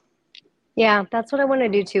life. Yeah, that's what I want to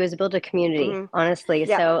do too, is build a community, honestly.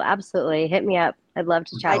 Yeah. So absolutely, hit me up. I'd love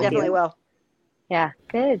to chat with you. I definitely will. Yeah,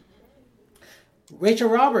 good. Rachel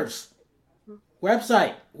Roberts,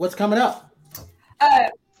 website, what's coming up?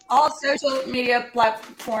 All social media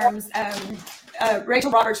platforms,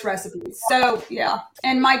 Rachel Roberts Recipes. So yeah,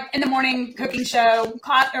 and my in the morning cooking show,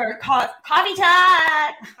 Coffee Talk. Coffee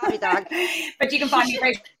Talk. But you can find me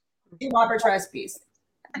Rachel Roberts Recipes.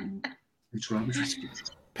 Rachel Roberts Recipes.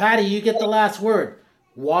 Patty, you get the last word.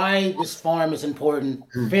 Why this farm is important,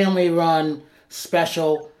 family run,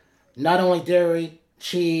 special, not only dairy,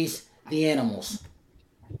 cheese, the animals.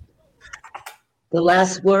 The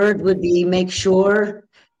last word would be make sure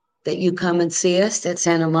that you come and see us at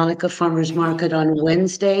Santa Monica Farmers Market on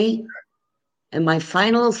Wednesday. And my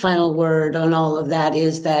final word on all of that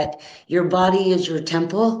is that your body is your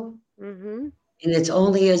temple, and it's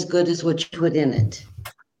only as good as what you put in it.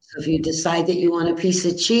 So if you decide that you want a piece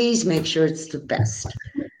of cheese, make sure it's the best.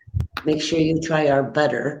 Make sure you try our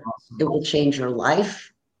butter. It will change your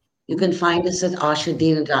life. You can find us at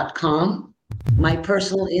Achadinha.com. My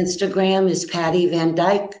personal Instagram is Patty Van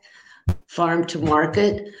Dyke, Farm to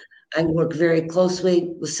Market. I work very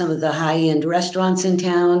closely with some of the high-end restaurants in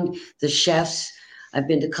town, the chefs. I've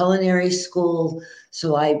been to culinary school,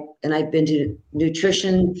 I've been to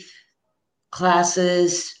nutrition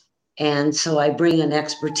classes, and so I bring an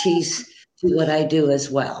expertise to what I do as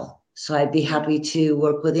well. So I'd be happy to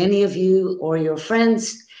work with any of you or your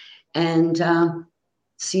friends, and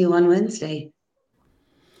see you on Wednesday.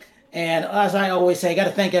 And as I always say, I got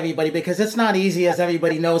to thank everybody, because it's not easy, as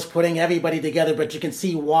everybody knows, putting everybody together, but you can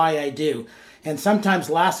see why I do. And sometimes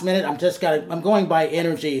last minute, I'm going by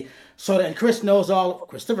energy. And Christopher knows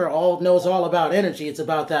all about energy. It's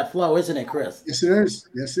about that flow, isn't it, Chris? Yes, it is.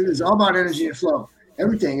 Yes, it is all about energy and flow.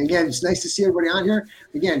 Everything. Again, it's nice to see everybody on here.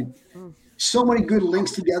 Again, so many good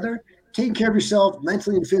links together. Taking care of yourself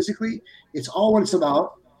mentally and physically. It's all what it's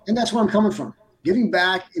about. And that's where I'm coming from. Giving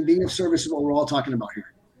back and being of service is what we're all talking about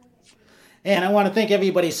here. And I want to thank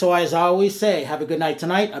everybody. So as I always say, have a good night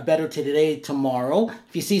tonight, a better today tomorrow.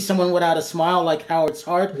 If you see someone without a smile like Howard's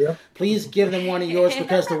heart, please give them one of yours,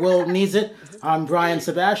 because the world needs it. I'm Brian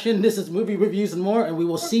Sebastian. This is Movie Reviews and More, and we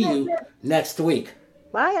will see you next week.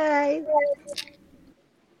 Bye, guys.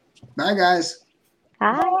 Bye, guys.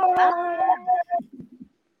 Bye.